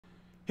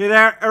Hey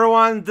there,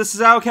 everyone, this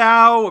is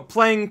Cow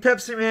playing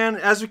PEPSIMAN.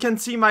 As you can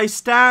see, my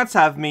stats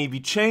have maybe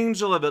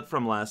changed a little bit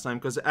from last time,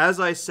 because as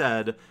I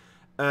said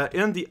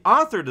in the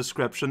author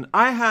description,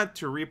 I had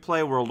to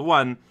replay World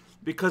 1,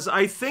 because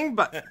I think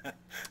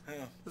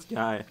this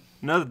guy,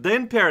 another day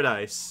in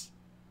paradise.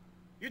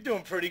 You're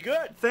doing pretty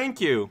good.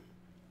 Thank you.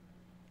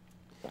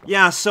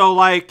 Yeah, so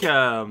like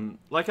I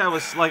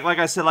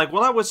said,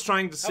 when I was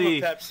trying to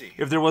see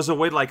if there was a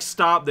way to like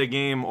stop the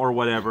game or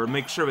whatever,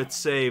 make sure it's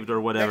saved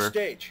or whatever. Next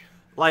stage.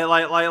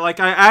 Like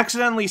I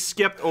accidentally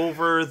skipped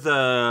over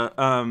the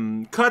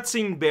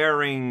cutscene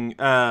bearing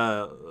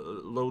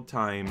load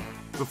time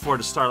before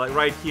the start. Like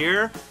right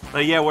here,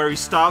 yeah, where he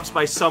stops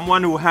by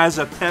someone who has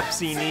a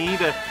Pepsi need.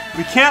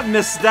 We can't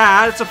miss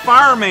that. It's a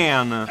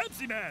fireman.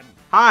 PEPSIMAN!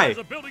 Hi. There's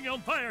a building on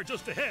fire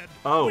just ahead.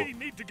 Oh. We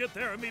need to get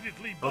there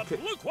immediately, but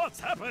okay. Look what's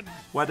happened.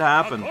 What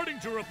happened?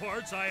 According to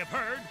reports I have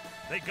heard,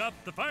 they got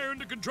the fire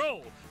under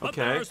control. But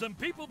okay. There are some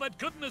people that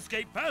couldn't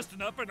escape fast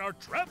enough and are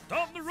trapped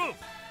on the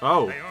roof.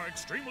 Oh. They are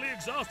extremely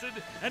exhausted,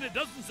 and it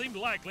doesn't seem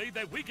likely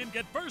that we can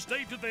get first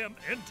aid to them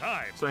in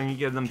time. So I can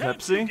give them Can't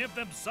Pepsi? You give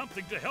them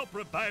something to help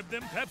revive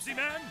them,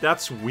 PEPSIMAN?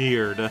 That's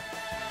weird.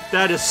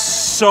 That is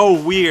so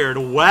weird.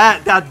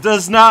 What? That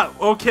does not...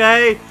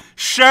 Okay,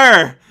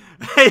 sure.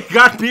 Hey,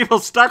 got people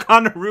stuck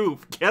on the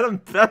roof. Get them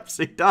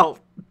Pepsi.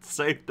 Don't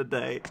save the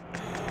day.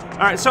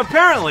 Alright, so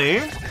apparently...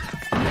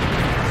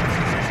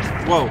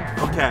 Whoa,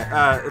 okay,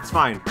 it's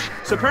fine.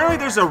 So apparently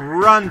there's a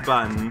run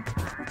button.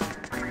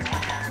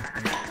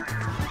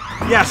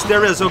 Yes,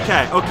 there is,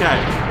 okay.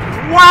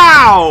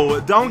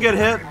 Wow! Don't get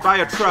hit by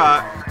a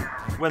truck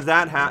when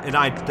that happened, and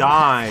I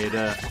died.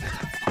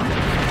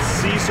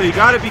 See, so you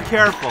gotta be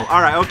careful.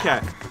 Alright,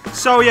 okay.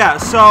 So yeah,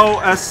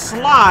 so a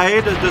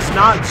slide does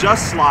not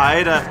just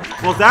slide.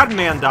 Well, that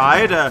man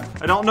died.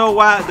 I don't know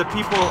why the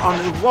people on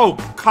the... Whoa,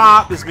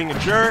 cop is being a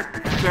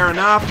jerk. Fair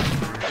enough.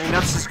 I mean,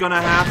 that's just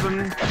gonna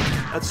happen.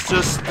 That's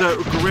just the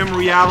grim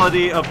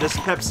reality of this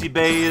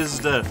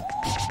Pepsi-based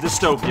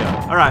dystopia.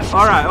 Alright,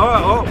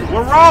 oh,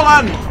 we're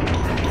rolling!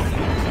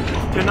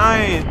 Can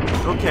I...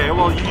 Okay,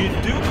 well, you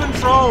do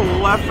control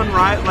left and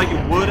right like you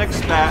would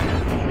expect.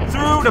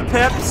 Through the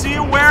Pepsi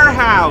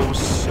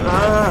warehouse!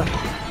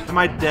 Am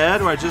I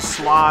dead or I just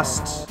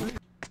lost?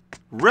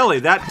 Really,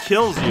 that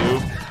kills you.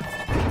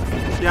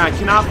 Yeah, I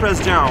cannot press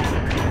jump.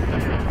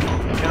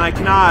 And I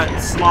cannot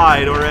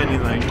slide or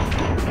anything.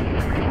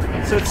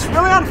 So it's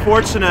really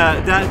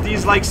unfortunate that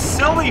these like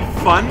silly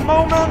fun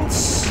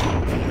moments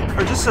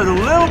are just a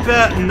little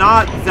bit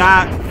not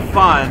that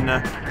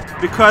fun.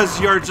 Because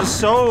you're just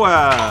so,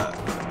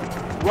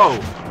 whoa.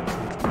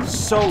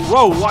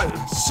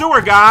 What?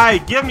 Sewer guy,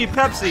 give me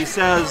Pepsi,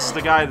 says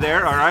the guy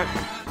there, alright.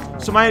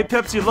 So my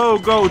Pepsi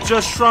logo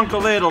just shrunk a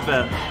little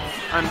bit.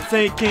 I'm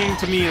thinking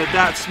to me that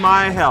that's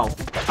my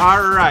health.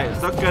 Alright,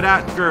 look at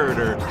that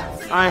girder.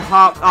 I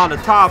hopped on the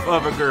top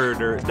of a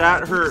girder.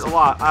 That hurt a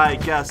lot, I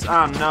guess.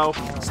 I don't know.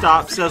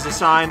 Stop, says the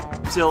sign.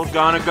 Still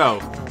gonna go.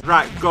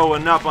 Right,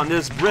 going up on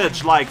this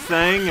bridge-like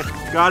thing.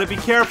 Gotta be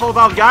careful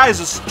about guys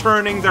just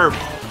turning their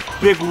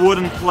big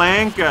wooden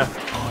plank.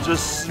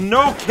 Just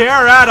no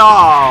care at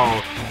all.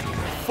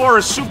 For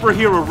a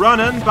superhero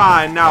running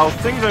by. Now,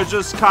 things are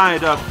just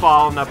kind of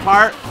falling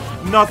apart.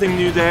 Nothing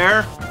new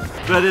there.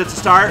 But it's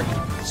start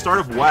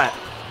of what?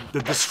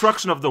 The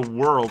destruction of the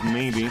world,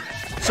 maybe.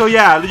 So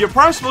yeah, you're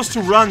probably supposed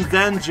to run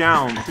then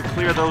jump to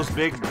clear those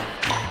big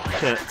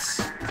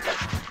pits.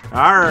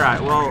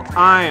 Alright, well,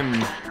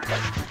 I'm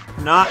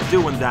not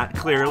doing that,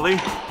 clearly.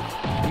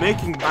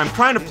 I'm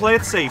trying to play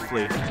it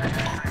safely.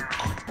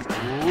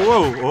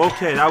 Whoa,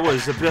 okay, that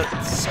was a bit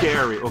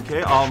scary.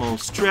 Okay,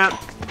 almost tripped.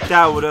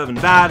 That would have been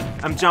bad.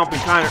 I'm jumping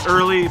kind of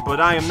early,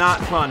 but I am not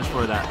punished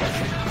for that.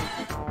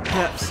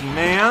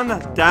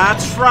 PEPSIMAN,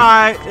 that's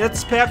right,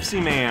 it's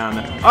PEPSIMAN.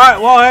 Alright,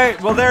 well, hey,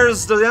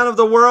 there's the end of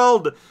the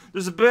world.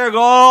 There's a big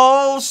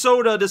old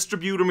soda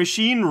distributor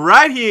machine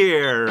right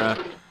here.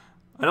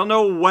 I don't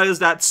know what is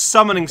that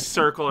summoning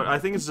circle. I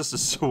think it's just a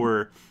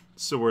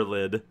sewer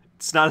lid.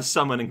 It's not a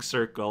summoning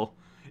circle.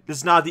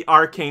 It's not the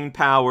arcane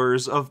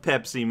powers of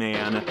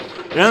PEPSIMAN.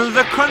 In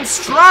the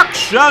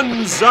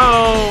construction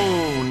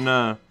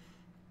zone!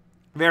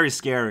 Very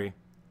scary.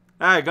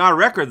 I got a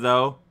record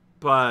though,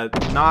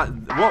 but not...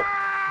 Whoa!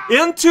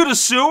 Into the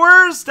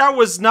sewers? That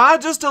was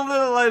not just a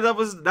little... Like,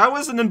 that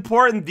was an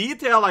important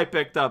detail I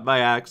picked up by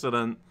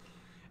accident.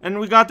 And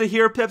we got to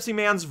hear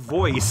PEPSIMAN's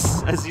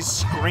voice as he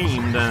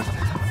screamed.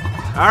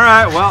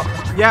 Alright, well,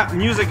 yeah,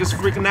 music is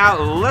freaking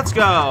out. Let's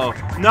go.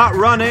 Not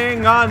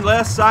running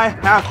unless I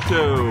have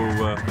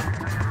to.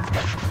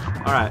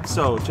 Alright,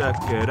 so check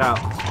it out.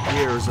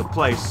 Here's a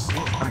place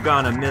I'm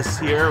gonna miss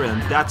here,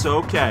 and that's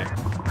okay.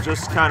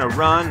 Just kind of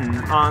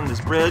run on this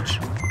bridge.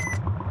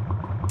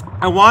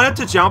 I wanted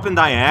to jump in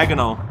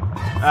diagonal.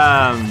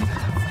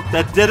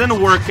 That didn't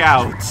work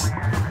out.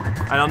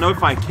 I don't know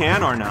if I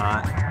can or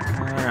not.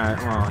 Alright,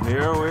 well,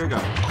 here we go.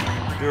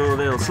 Do a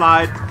little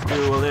slide,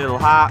 do a little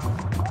hop.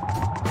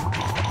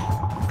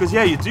 Because,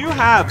 yeah, you do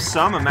have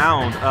some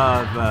amount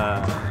of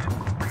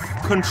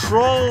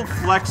control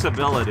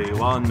flexibility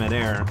while in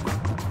midair.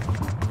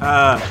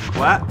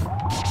 What?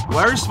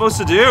 What are you supposed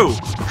to do?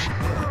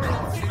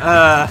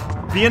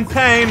 Be in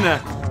pain.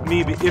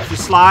 Maybe if you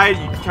slide,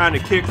 you kind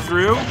of kick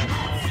through.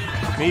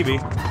 Maybe.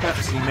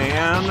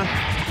 PEPSIMAN.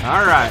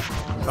 Alright.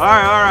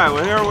 Alright,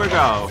 well, here we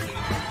go.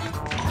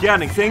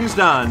 Getting things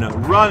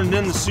done. Running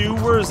in the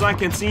sewers, I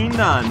can see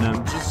none.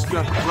 I'm just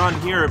gonna run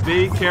here,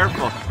 be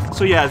careful.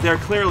 So yeah, there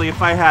clearly,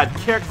 if I had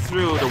kicked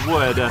through the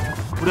wood,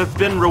 would have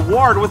been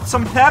rewarded with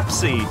some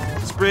Pepsi.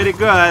 It's pretty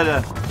good,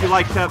 if you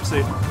like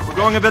Pepsi. We're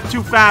going a bit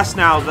too fast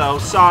now, though,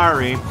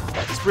 sorry.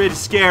 It's pretty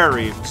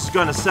scary, just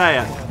gonna say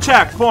it.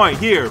 Checkpoint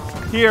here.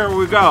 Here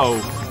we go.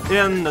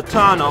 In the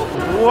tunnel.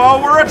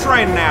 Whoa, we're a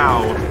train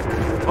now.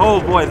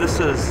 Oh boy, this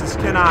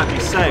cannot be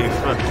safe.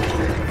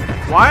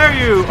 Why are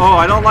you... Oh,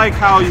 I don't like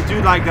how you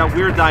do like that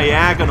weird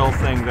diagonal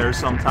thing there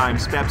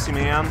sometimes,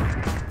 PEPSIMAN.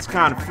 It's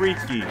kind of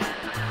freaky.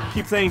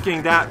 Keep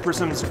thinking that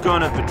person's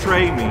gonna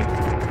betray me.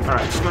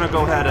 Alright, just gonna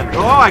go ahead and...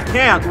 Oh, I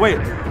can't! Wait.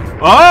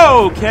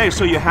 Oh, okay,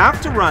 so you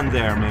have to run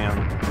there,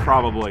 man.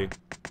 Probably.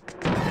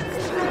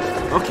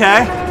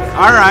 Okay.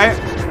 Alright.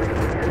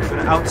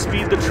 Gonna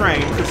outspeed the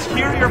train, because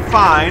here you're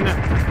fine.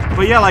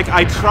 But yeah, like,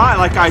 I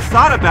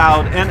thought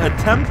about and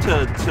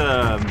attempted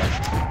to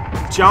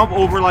jump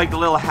over, like, the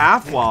little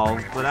half wall,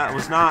 but that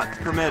was not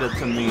permitted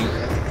to me.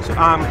 So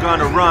I'm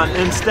gonna run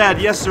instead.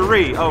 Yes,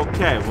 sirree.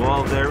 Okay,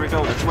 well, there we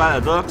go. That's what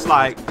it looks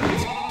like.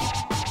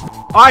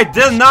 I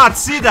did not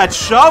see that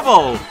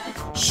shovel!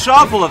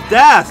 Shovel of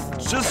death!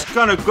 Just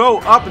gonna go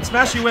up and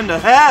smash you in the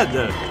head!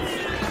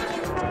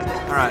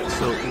 Alright,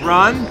 so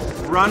run.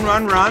 Run,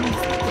 run, run.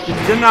 You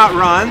did not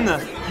run.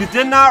 You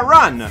did not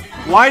run!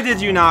 Why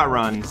did you not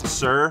run,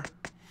 sir?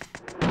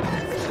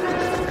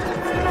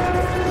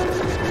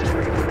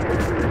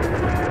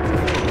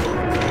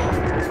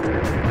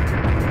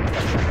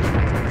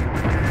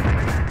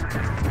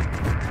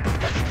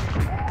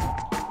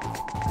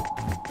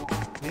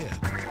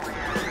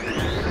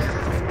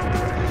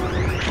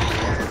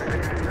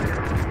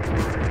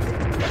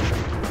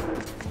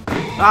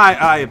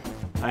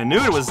 I knew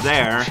it was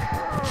there.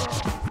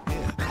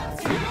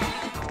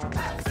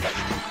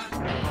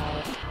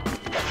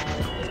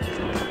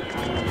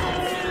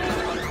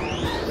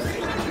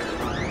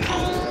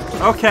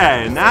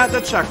 Okay, not the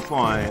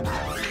checkpoint.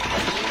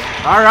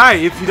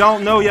 Alright, if you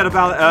don't know yet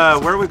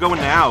about, where are we going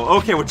now?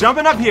 Okay, we're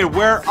jumping up here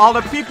where all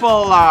the people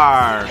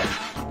are.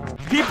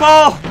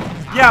 People!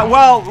 Yeah,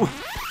 well,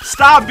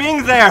 stop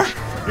being there.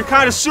 You're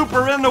kind of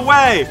super in the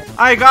way.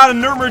 I got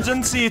an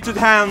emergency to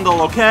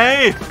handle,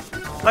 okay?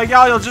 Like,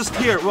 y'all, you'll just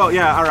hear. Well,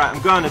 yeah, alright,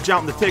 I'm gonna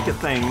jump the ticket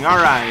thing.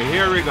 Alright,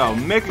 here we go.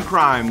 Making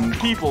crime.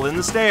 People in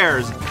the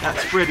stairs.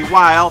 That's pretty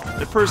wild.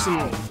 The person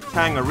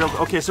hang a real.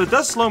 Okay, so it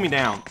does slow me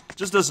down.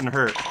 Just doesn't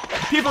hurt.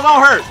 People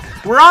don't hurt.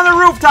 We're on the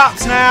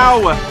rooftops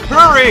now.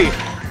 Hurry!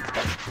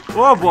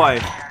 Oh boy.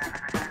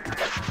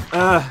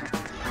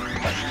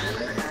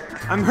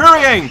 I'm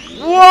hurrying.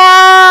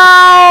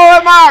 Whoa!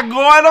 Am I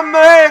going to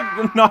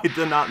make? No, I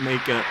did not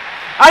make it.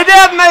 I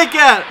did make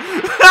it!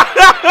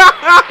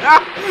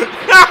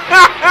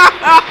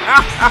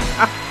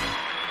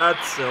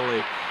 That's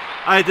silly.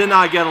 I did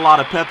not get a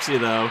lot of Pepsi,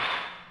 though.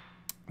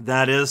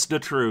 That is the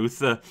truth.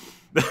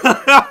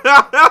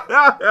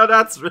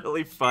 That's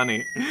really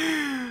funny.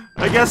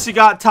 I guess you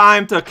got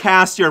time to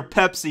cast your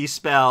Pepsi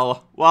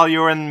spell while you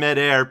were in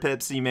midair,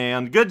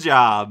 PEPSIMAN. Good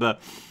job.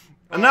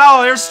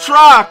 No, there's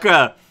truck.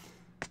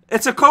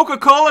 It's a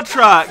Coca-Cola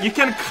truck. You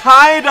can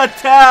kinda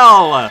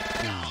tell.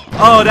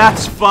 Oh,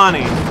 that's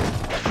funny.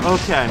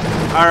 Okay,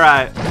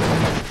 alright.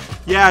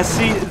 Yeah,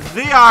 see,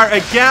 they are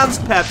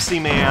against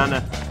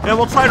PEPSIMAN, and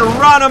we'll try to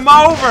run him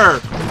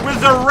over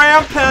with the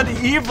rampant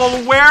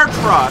evil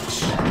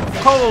were-trucks.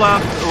 Cola.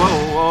 Whoa,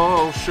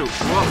 whoa, shoot.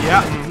 Whoa,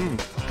 yeah,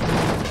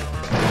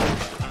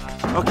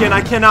 Okay, and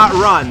I cannot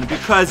run,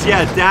 because,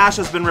 yeah, dash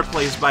has been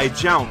replaced by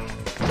jump.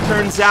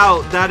 Turns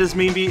out that is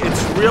maybe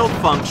its real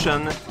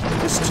function,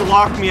 is to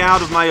lock me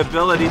out of my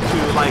ability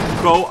to, like,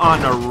 go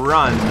on a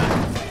run.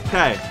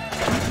 Okay.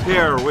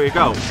 Here we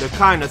go. The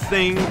kind of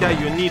thing that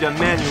you need a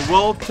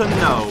manual to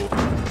know.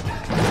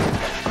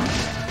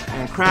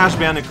 And Crash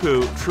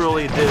Bandicoot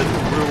truly did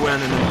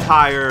ruin an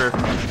entire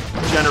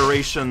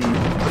generation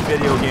of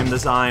video game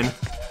design.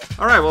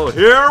 Alright, well,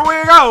 here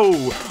we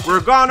go!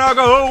 We're gonna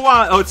go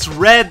on. Oh, it's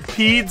Red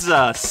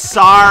Pizza.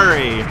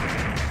 Sorry.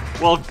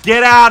 Well,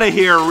 get out of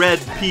here,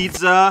 Red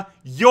Pizza.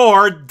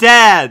 You're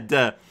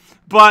dead.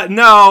 But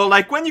no,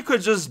 like, when you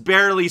could just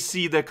barely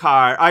see the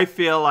car, I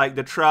feel like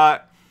the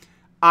truck,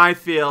 I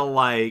feel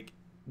like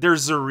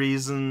there's a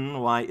reason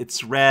why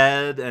it's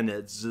red, and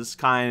it's just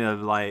kind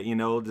of like, you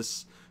know,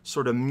 this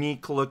sort of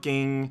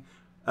meek-looking,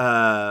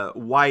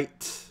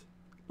 white,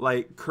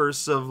 like,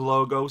 cursive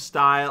logo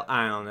style.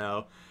 I don't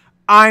know.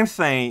 I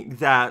think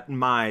that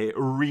my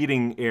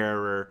reading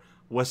error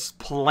was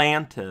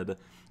planted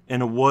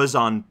and was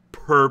on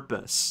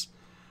purpose.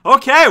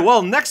 Okay,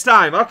 well, next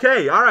time.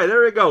 Okay, all right,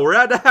 there we go. We're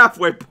at the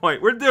halfway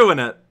point. We're doing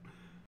it.